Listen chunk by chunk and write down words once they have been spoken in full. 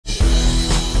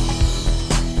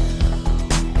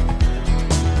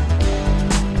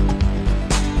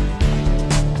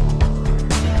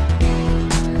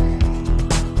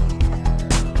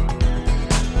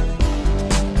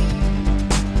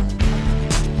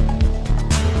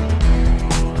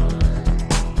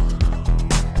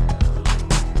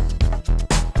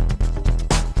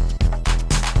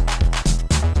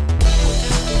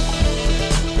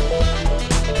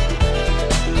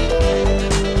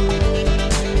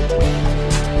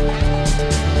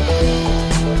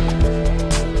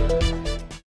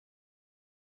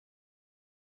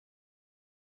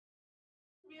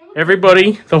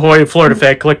Everybody, the Hoya Florida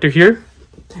Fat Collector here,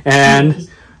 and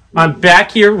I'm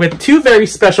back here with two very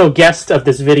special guests of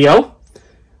this video.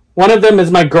 One of them is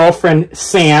my girlfriend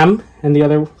Sam, and the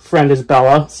other friend is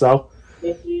Bella. So,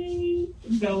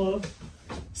 Bella.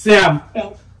 Sam,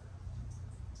 Bella.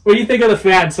 what do you think of the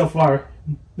fan so far?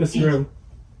 This room.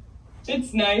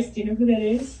 It's nice. Do you know who that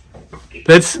is?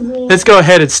 Let's go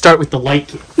ahead and start with the light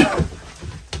kit.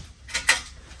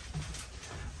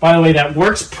 By the way, that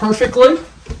works perfectly.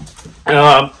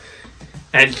 And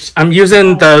I'm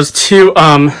using those two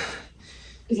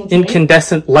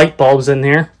incandescent light bulbs in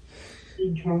there.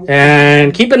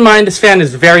 And keep in mind, this fan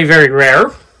is very, very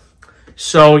rare.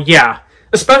 So yeah,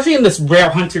 especially in this rare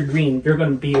hunter green, you're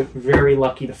going to be very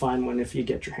lucky to find one if you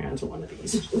get your hands on one of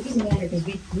these. It doesn't matter because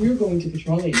we're going to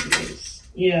petroleum days.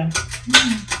 Yeah.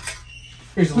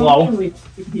 Here's low.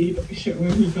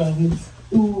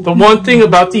 Ooh. The one thing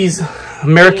about these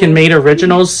American-made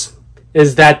originals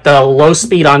is that the low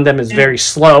speed on them is very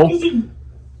slow,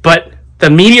 but the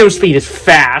medium speed is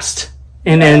fast,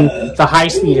 and then the high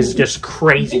speed is just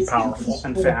crazy powerful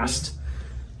and fast.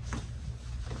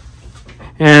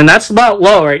 And that's about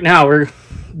low right now. We're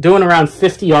doing around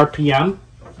 50 RPM,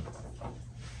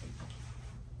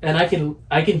 and I can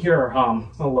hear her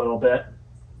hum a little bit.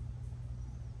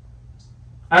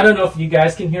 I don't know if you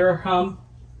guys can hear her hum,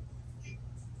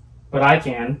 but I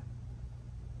can.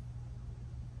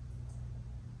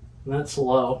 And that's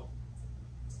low.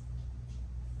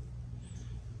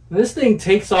 This thing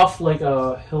takes off like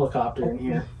a helicopter in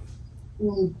here.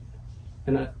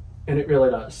 And it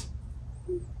really does.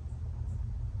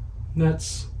 That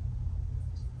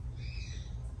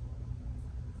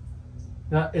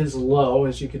is low,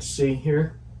 as you can see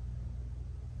here.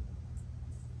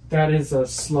 That is a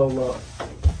slow low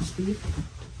speed.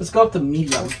 Let's go up to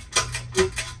medium.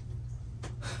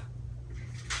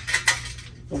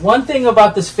 The one thing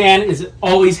about this fan is it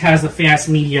always has a fast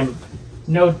medium.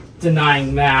 No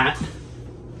denying that.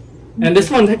 And this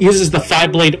one uses the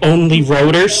 5-blade only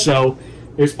rotor, so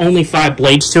there's only 5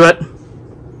 blades to it.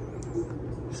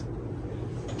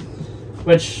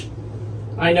 Which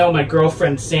I know my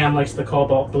girlfriend Sam likes the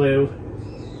cobalt blue.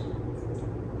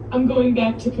 I'm going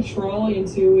back to patrol in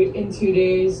 2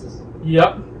 days.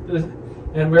 Yep.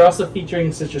 And we're also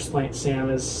featuring Citrus Plant Sam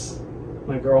as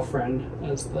my girlfriend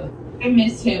as the... I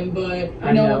miss him, but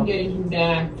I know I'm getting him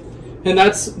back. And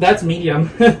that's medium.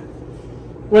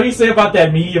 What do you say about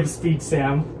that medium speed,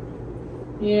 Sam?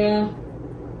 Yeah.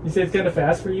 You say it's kind of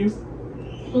fast for you?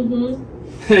 Mm-hmm.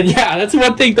 Yeah, that's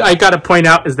one thing that I gotta point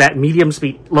out is that medium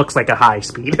speed looks like a high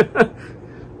speed.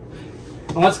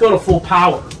 And let's go to full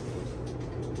power.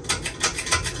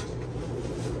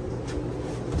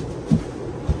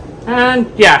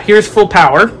 And yeah, here's full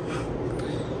power.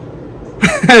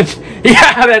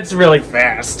 Yeah, that's really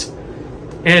fast.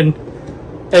 And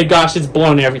hey, gosh, it's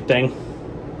blown everything.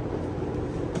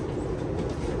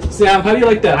 Sam, how do you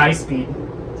like that high speed?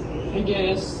 I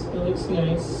guess. It looks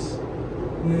nice.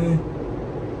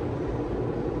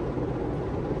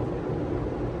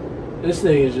 This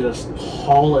thing is just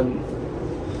hauling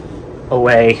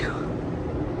away.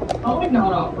 Oh, I'm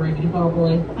not operating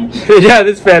properly. Yeah,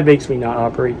 this fan makes me not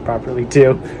operate properly,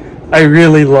 too. I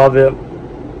really love it.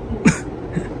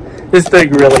 This thing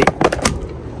really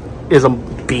is a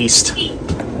beast. And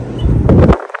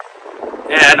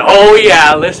oh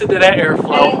yeah, listen to that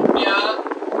airflow. Yeah.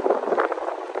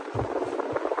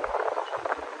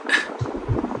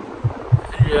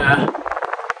 Yeah.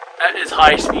 That is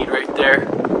high speed right there.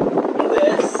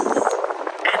 This.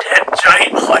 And that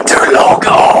giant hunter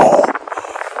logo.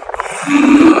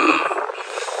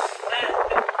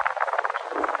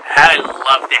 I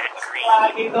love that green.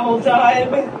 Lagging the whole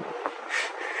time.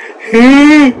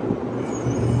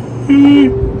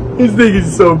 This thing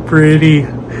is so pretty.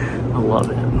 I love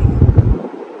it.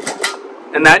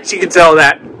 And that, you can tell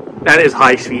that is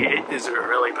high speed. It is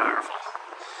really powerful.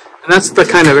 And that's the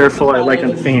kind of airflow I like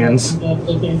on fans.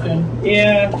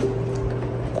 Yeah.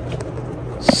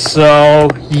 So,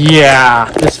 yeah.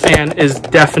 This fan is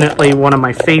definitely one of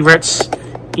my favorites.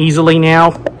 Easily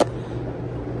now.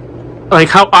 Like,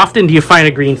 how often do you find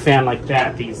a green fan like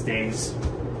that these days?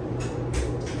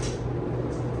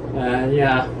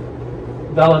 Yeah.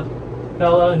 Bella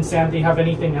and Sam, do you have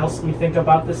anything else you think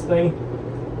about this thing?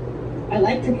 I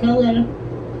like the color.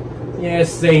 Yeah,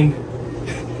 same.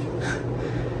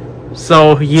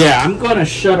 So, yeah, I'm gonna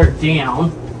shut her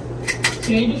down.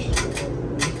 Can you just...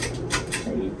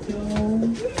 There you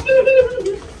go.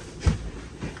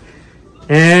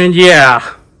 And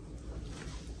yeah.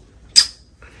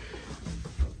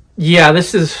 Yeah,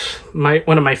 this is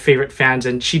one of my favorite fans,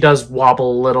 and she does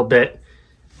wobble a little bit.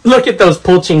 Look at those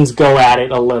pull chains go at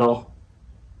it a little.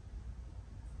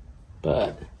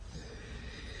 But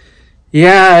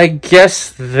yeah, I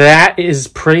guess that is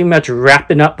pretty much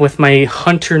wrapping up with my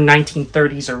Hunter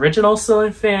 1930's original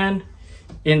ceiling fan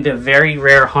in the very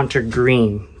rare Hunter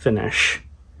green finish.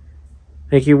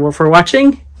 Thank you for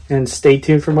watching, and stay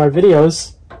tuned for more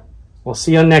videos. We'll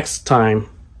see you next time.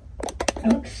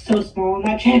 That looks so small on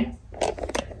that channel.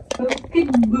 So,